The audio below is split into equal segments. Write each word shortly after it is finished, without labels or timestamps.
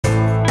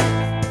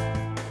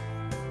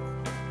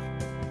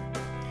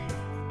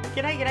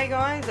G'day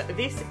guys,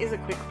 this is a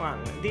quick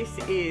one. This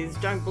is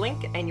don't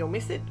blink and you'll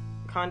miss it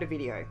kind of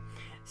video.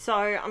 So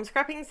I'm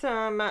scrapping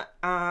some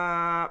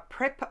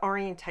prep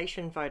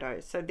orientation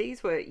photos. So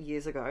these were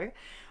years ago,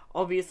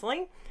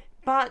 obviously,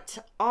 but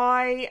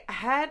I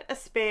had a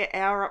spare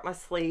hour up my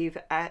sleeve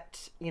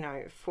at,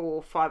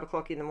 4-5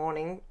 o'clock in the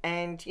morning,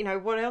 and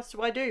what else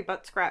do I do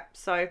but scrap?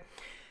 So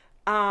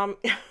I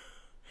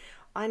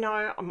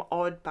know I'm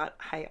odd, but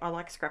hey, I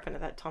like scrapping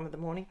at that time of the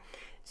morning.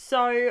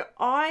 So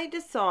I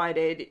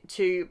decided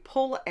to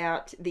pull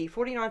out the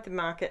 49th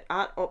Market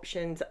Art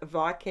Options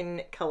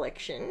VIKEN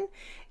collection,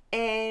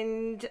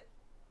 and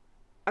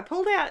I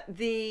pulled out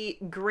the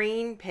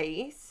green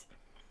piece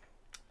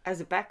as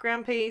a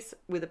background piece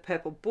with a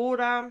purple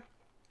border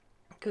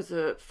because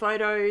the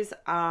photos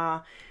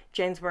are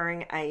Jen's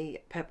wearing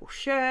a purple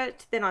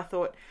shirt. Then I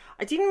thought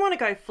I didn't want to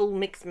go full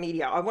mixed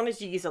media. I wanted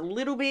to use a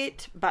little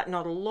bit but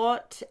not a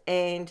lot,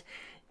 and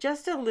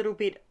just a little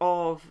bit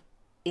of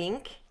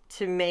ink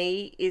to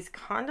me is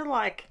kind of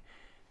like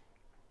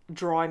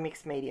dry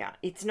mixed media.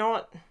 It's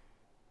not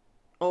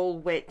all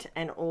wet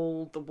and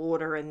all the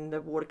water and the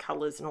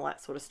watercolors and all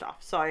that sort of stuff.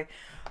 So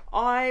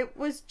I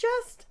was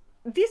just,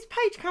 this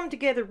page come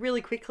together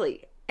really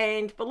quickly,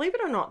 and believe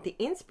it or not, the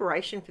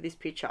inspiration for this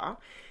picture,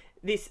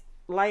 this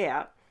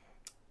layout,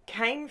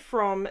 came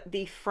from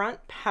the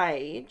front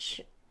page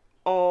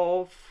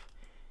of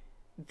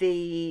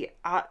the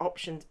art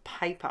options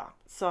paper.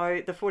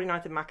 So the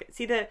 49th Market,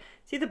 see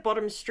the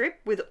bottom strip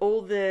with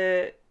all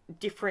the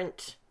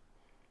different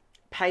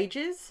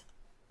pages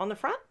on the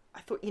front?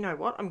 I thought, you know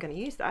what, I'm going to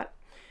use that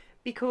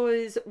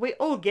because we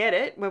all get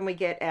it when we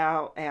get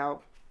our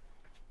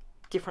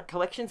different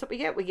collections that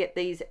we get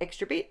these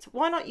extra bits.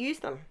 Why not use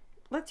them?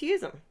 Let's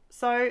use them.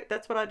 So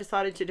that's what I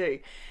decided to do,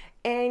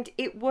 and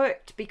it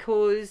worked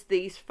because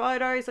these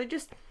photos,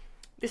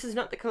 this is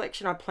not the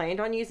collection I planned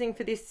on using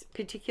for this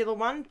particular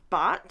one,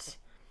 but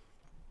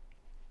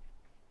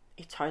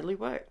it totally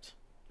worked.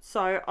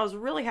 So I was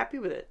really happy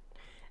with it,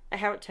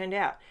 how it turned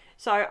out.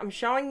 So I'm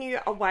showing you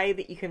a way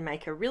that you can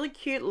make a really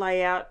cute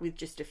layout with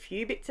just a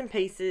few bits and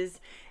pieces.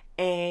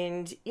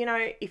 And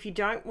if you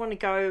don't want to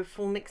go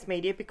full mixed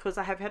media, because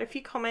I have had a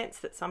few comments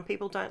that some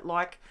people don't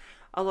like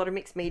a lot of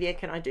mixed media,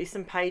 can I do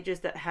some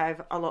pages that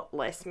have a lot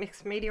less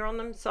mixed media on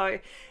them? So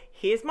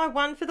here's my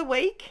one for the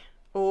week,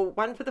 or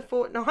one for the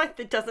fortnight,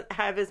 that doesn't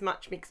have as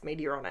much mixed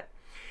media on it.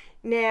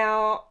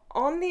 Now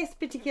on this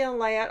particular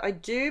layout, I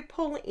do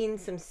pull in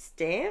some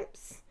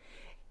stamps,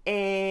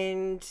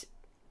 and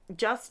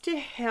just to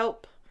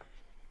help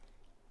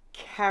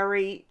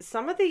carry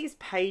some of these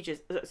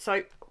pages.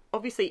 So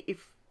obviously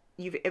if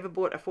you've ever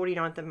bought a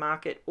 49th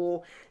Market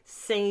or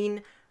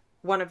seen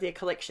one of their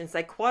collections,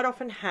 they quite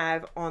often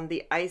have on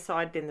the A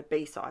side then the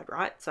B side,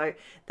 right? So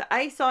the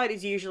A side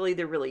is usually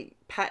the really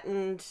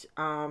patterned,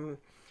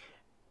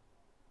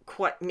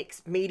 quite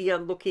mixed media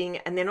looking,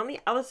 and then on the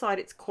other side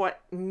it's quite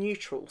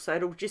neutral, so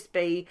it'll just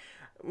be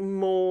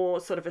more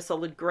sort of a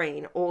solid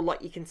green, or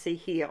like you can see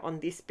here on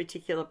this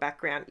particular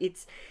background,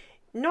 it's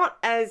not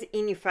as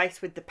in your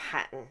face with the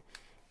pattern.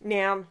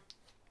 Now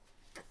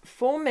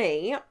for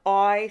me,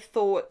 I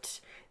thought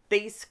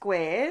these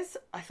squares,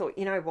 I thought,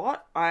 you know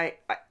what, I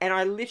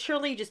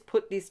literally just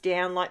put this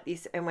down like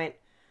this and went,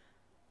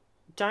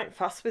 don't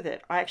fuss with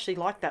it. I actually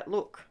like that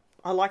look.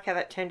 I like how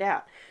that turned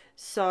out.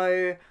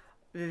 So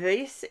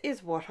this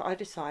is what I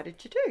decided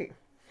to do.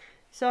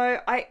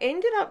 So I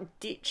ended up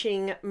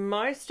ditching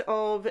most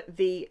of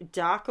the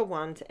darker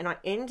ones, and I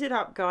ended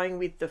up going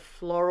with the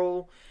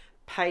floral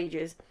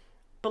pages.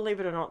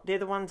 Believe it or not, they're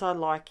the ones I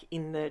like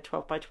in the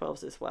 12 by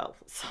 12s as well.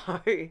 So,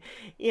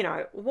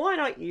 why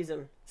not use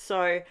them?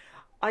 So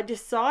I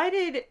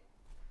decided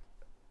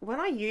when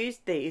I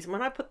used these,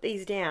 when I put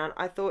these down,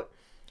 I thought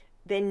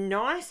they're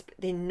nice, but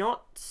they're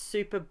not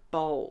super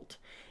bold.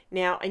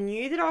 Now, I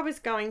knew that I was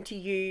going to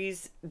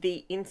use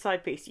the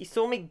inside piece. You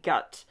saw me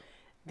gut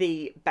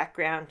the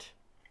background,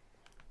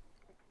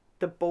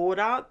 the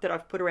border that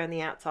I've put around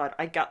the outside.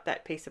 I gut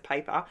that piece of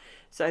paper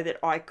so that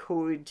I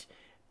could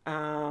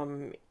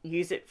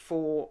use it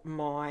for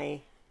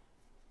my,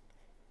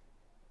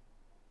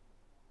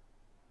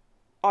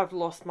 I've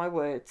lost my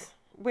words.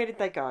 Where did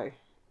they go?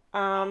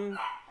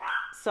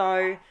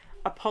 So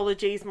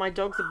apologies, my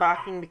dogs are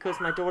barking because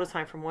my daughter's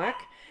home from work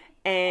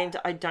and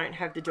I don't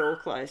have the door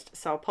closed,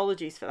 so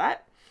apologies for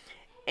that.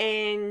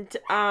 And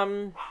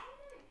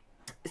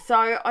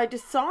so I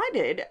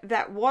decided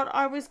that what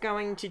I was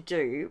going to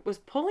do was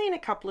pull in a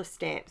couple of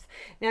stamps.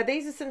 Now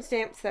these are some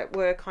stamps that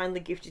were kindly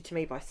gifted to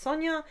me by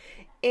Sonia,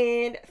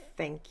 and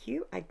thank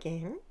you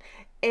again.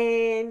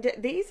 And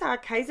these are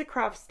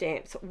KAISERCRAFT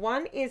stamps.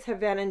 One is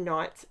Havana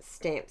Nights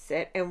stamp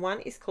set, and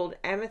one is called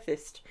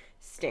Amethyst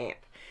stamp.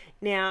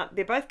 Now,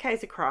 they're both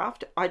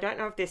KAISERCRAFT. I don't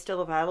know if they're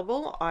still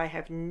available. I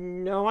have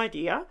no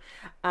idea.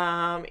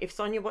 If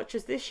Sonia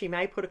watches this, she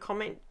may put a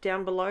comment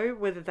down below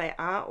whether they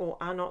are or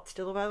are not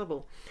still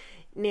available.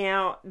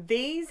 Now,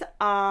 these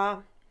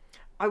are,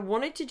 I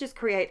wanted to just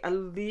create a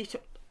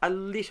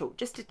little,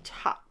 just a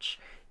touch,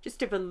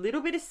 just of a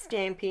little bit of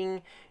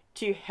stamping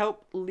to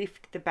help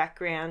lift the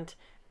background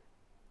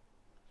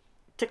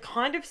to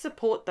kind of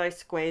support those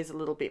squares a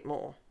little bit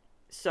more.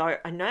 So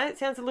I know it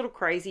sounds a little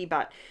crazy,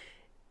 but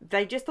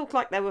they just look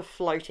like they were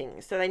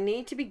floating. So they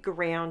need to be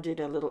grounded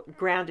a little.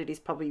 Grounded is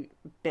probably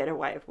a better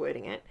way of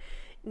wording it.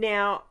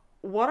 Now,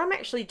 what I'm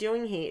actually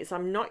doing here is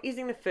I'm not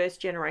using the first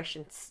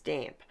generation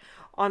stamp.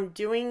 I'm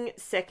doing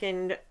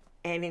second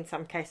and in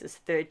some cases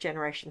third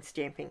generation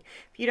stamping.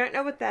 If you don't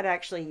know what that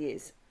actually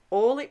is,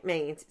 all it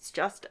means, it's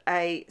just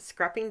a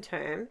scrapping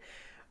term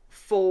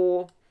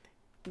for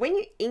when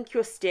you ink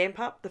your stamp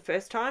up the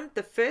first time,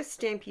 the first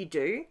stamp you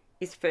do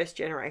is first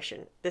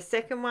generation. The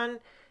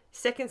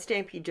second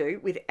stamp you do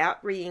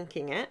without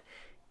re-inking it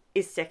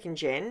is second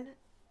gen,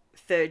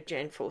 third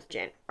gen, fourth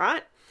gen,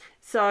 right?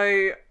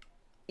 So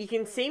you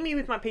can see me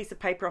with my piece of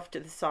paper off to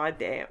the side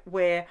there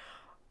where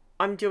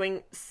I'm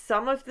doing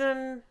some of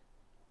the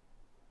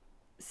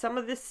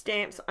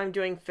stamps I'm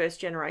doing first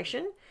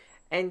generation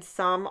and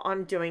some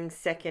I'm doing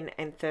second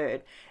and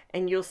third.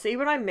 And you'll see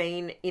what I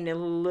mean in a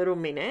little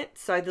minute.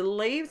 So the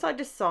leaves, I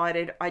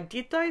decided I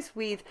did those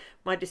with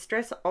my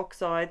Distress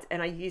Oxides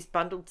and I used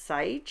Bundled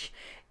Sage.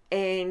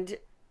 And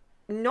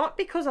not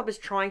because I was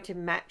trying to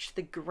match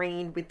the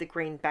green with the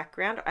green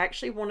background. I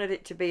actually wanted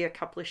it to be a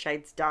couple of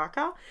shades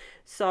darker.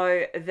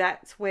 So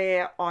that's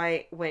where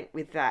I went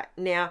with that.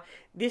 Now,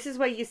 this is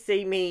where you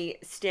see me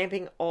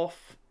stamping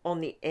off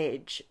on the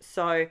edge.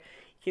 So you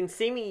can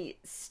see me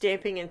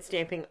stamping and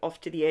stamping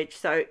off to the edge.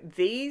 So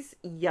these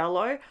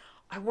yellow,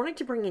 I wanted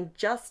to bring in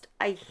just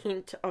a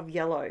hint of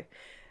yellow,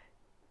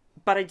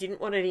 but I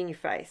didn't want it in your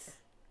face.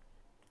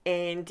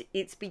 And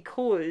it's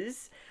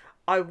because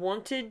I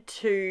wanted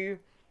to,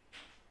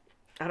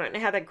 I don't know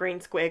how that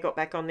green square got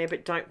back on there,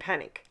 but don't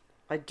panic.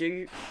 I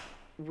do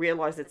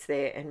realize it's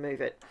there and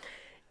move it.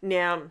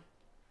 Now,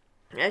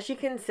 as you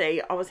can see,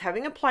 I was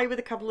having a play with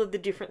a couple of the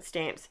different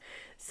stamps.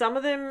 Some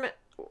of them,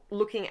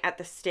 looking at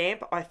the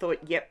stamp, I thought,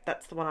 yep,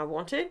 that's the one I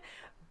wanted.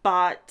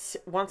 But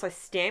once I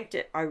stamped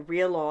it, I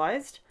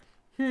realized,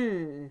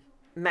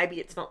 maybe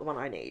it's not the one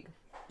I need.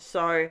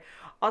 So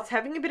I was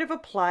having a bit of a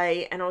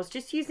play and I was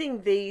just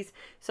using these.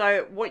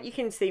 So what you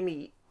can see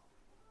me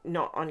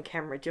not on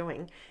camera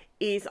doing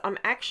is I'm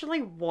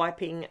actually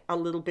wiping a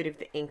little bit of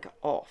the ink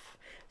off.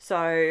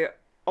 So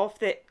off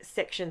the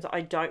sections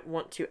I don't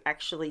want to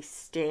actually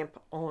stamp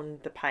on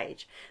the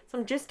page. So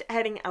I'm just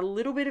adding a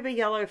little bit of a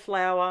yellow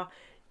flower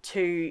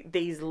to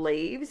these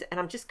leaves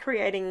and I'm just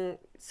creating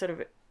sort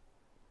of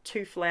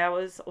 2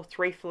 flowers or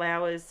 3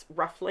 flowers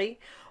roughly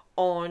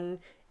on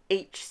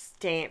each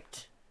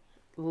stamped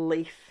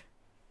leaf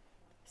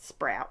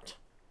sprout.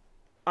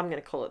 I'm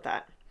going to call it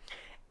that.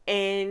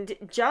 And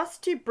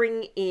just to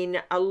bring in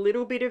a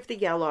little bit of the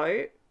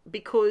yellow,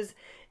 because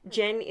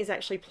Jen is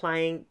actually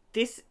playing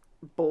this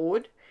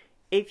board.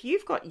 If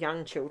you've got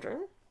young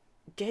children,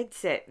 dead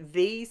set,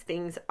 these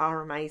things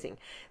are amazing.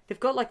 They've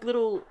got like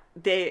little,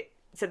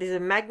 so there's a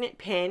magnet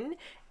pen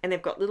and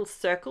they've got little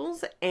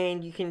circles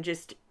and you can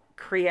just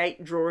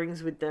create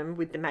drawings with them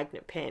with the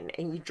magnet pen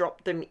and you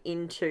drop them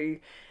into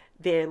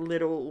their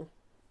little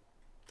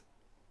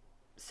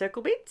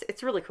circle bits.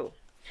 It's really cool.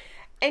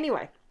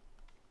 Anyway,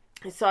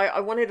 so I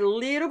wanted a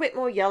little bit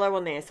more yellow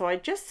on there. So I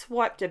just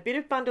swiped a bit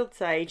of Bundled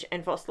Sage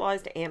and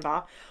Fossilized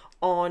Amber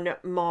on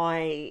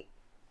my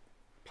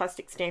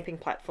plastic stamping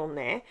platform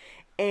there.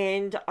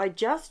 And I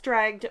just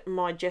dragged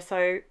my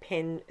gesso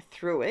pen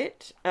through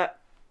it,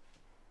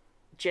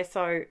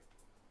 gesso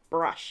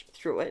brush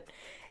through it.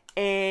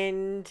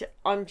 And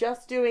I'm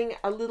just doing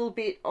a little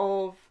bit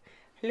of,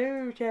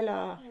 hello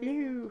Taylor,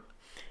 hello.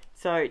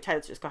 So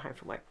Taylor's just got home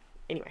from work.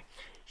 Anyway,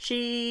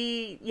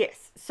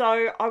 yes,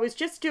 so I was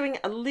just doing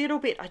a little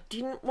bit. I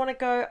didn't want to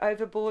go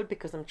overboard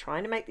because I'm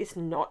trying to make this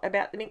not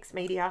about the mixed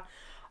media.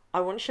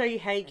 I want to show you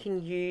how you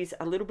can use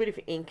a little bit of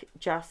ink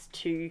just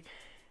to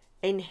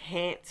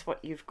enhance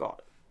what you've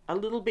got. A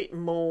little bit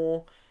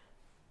more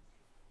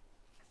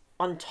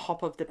on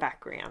top of the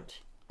background.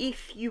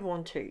 If you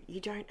want to, you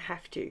don't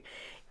have to.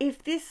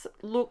 If this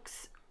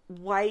looks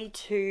way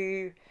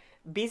too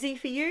busy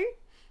for you,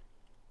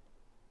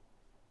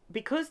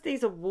 because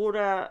these are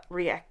water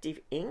reactive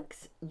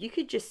inks, you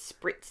could just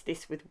spritz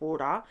this with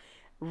water,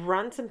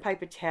 run some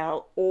paper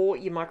towel or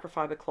your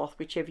microfiber cloth,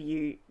 whichever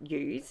you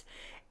use,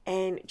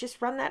 and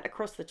just run that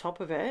across the top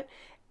of it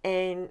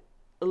and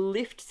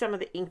lift some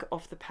of the ink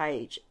off the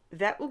page.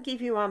 That will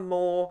give you a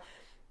more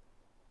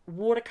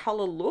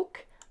watercolor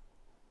look,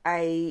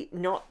 a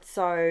not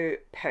so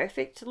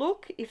perfect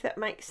look, if that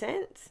makes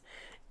sense.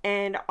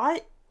 And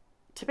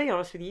to be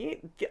honest with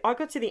you, I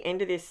got to the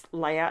end of this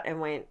layout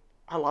and went,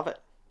 I love it.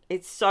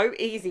 It's so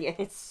easy and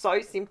it's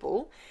so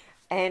simple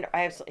and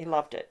I absolutely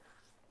loved it.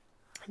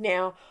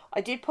 Now, I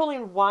did pull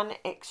in one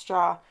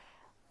extra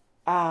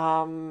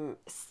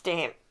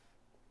stamp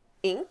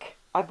ink.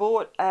 I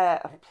bought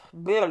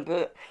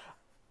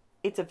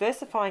it's a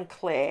VERSAFINE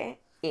CLAIR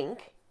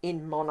ink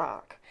in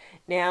MONARCH.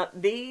 Now,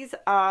 these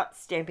are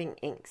stamping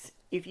inks.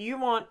 If you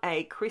want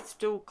a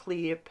crystal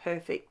clear,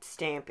 perfect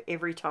stamp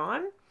every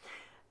time,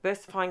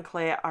 VERSAFINE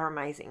CLAIR are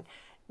amazing.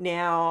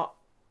 Now,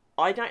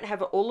 I don't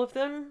have all of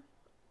them.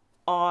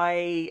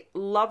 I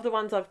love the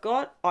ones I've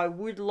got. I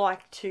would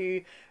like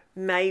to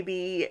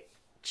maybe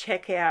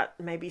check out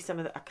maybe some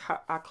of the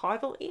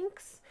archival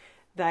inks.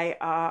 They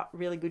are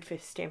really good for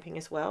stamping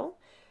as well.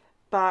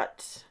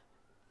 But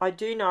I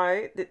do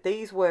know that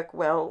these work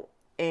well,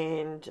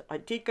 and I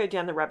did go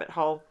down the rabbit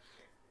hole,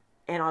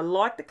 and I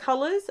like the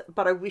colours,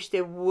 but I wish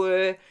there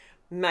were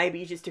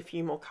maybe just a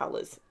few more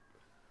colours.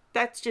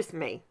 That's just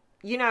me.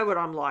 You know what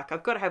I'm like.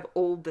 I've got to have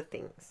all the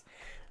things.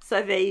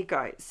 So there you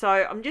go. So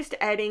I'm just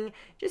adding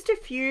just a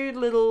few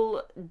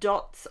little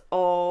dots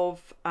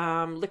of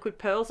liquid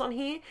pearls on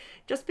here,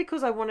 just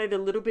because I wanted a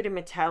little bit of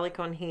metallic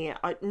on here.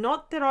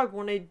 Not that I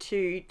wanted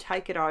to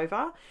take it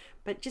over,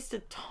 but just a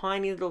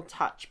tiny little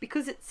touch,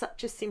 because it's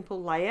such a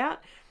simple layout.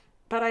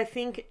 But I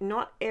think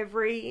not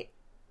every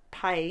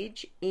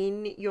page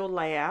in your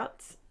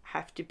layouts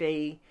have to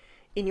be,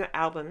 in your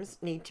albums,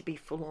 need to be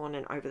full on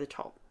and over the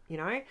top, you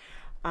know.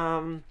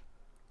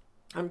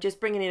 I'm just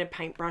bringing in a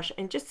paintbrush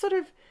and just sort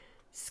of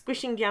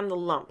squishing down the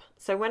lump.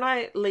 So when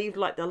I leave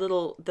like the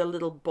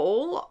little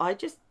ball, I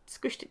just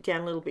squished it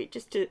down a little bit,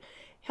 just to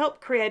help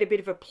create a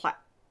bit of a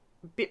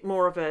bit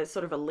more of a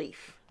sort of a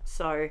leaf,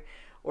 so,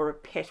 or a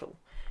petal.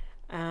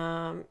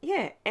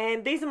 Yeah,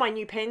 and these are my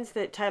new pens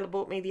that Taylor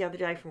bought me the other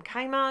day from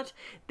Kmart.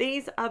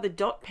 These are the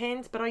dot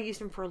pens, but I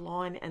used them for a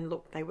line, and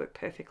look, they work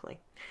perfectly.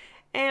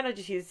 And I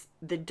just use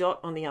the dot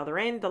on the other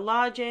end, the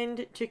large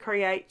end, to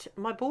create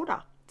my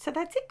border. So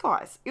that's it,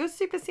 guys. It was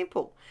super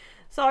simple.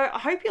 So I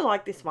hope you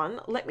like this one.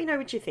 Let me know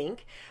what you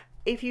think.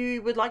 If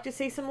you would like to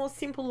see some more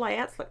simple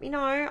layouts, let me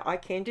know. I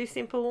can do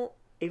simple.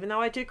 Even though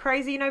I do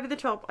crazy and over the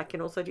top, I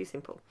can also do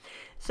simple.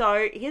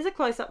 So here's a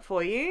close-up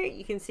for you.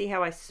 You can see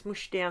how I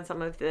smushed down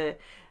some of the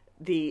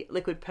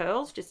liquid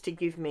pearls just to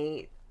give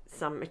me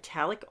some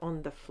metallic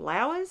on the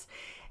flowers.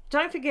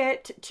 Don't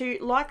forget to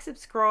like,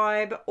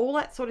 subscribe, all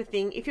that sort of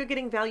thing. If you're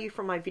getting value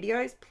from my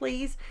videos,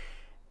 please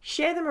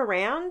share them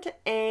around,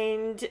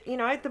 and you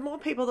know, the more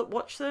people that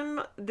watch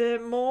them, the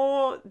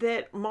more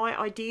that my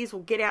ideas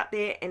will get out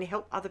there and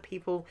help other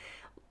people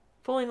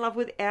fall in love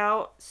with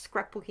our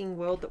scrapbooking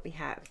world that we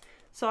have.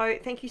 So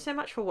thank you so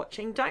much for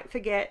watching. Don't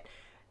forget,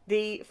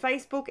 the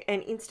Facebook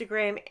and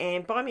Instagram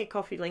and Buy Me a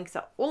Coffee links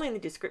are all in the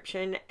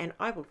description, and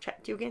I will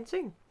chat to you again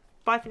soon.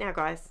 Bye for now,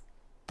 guys.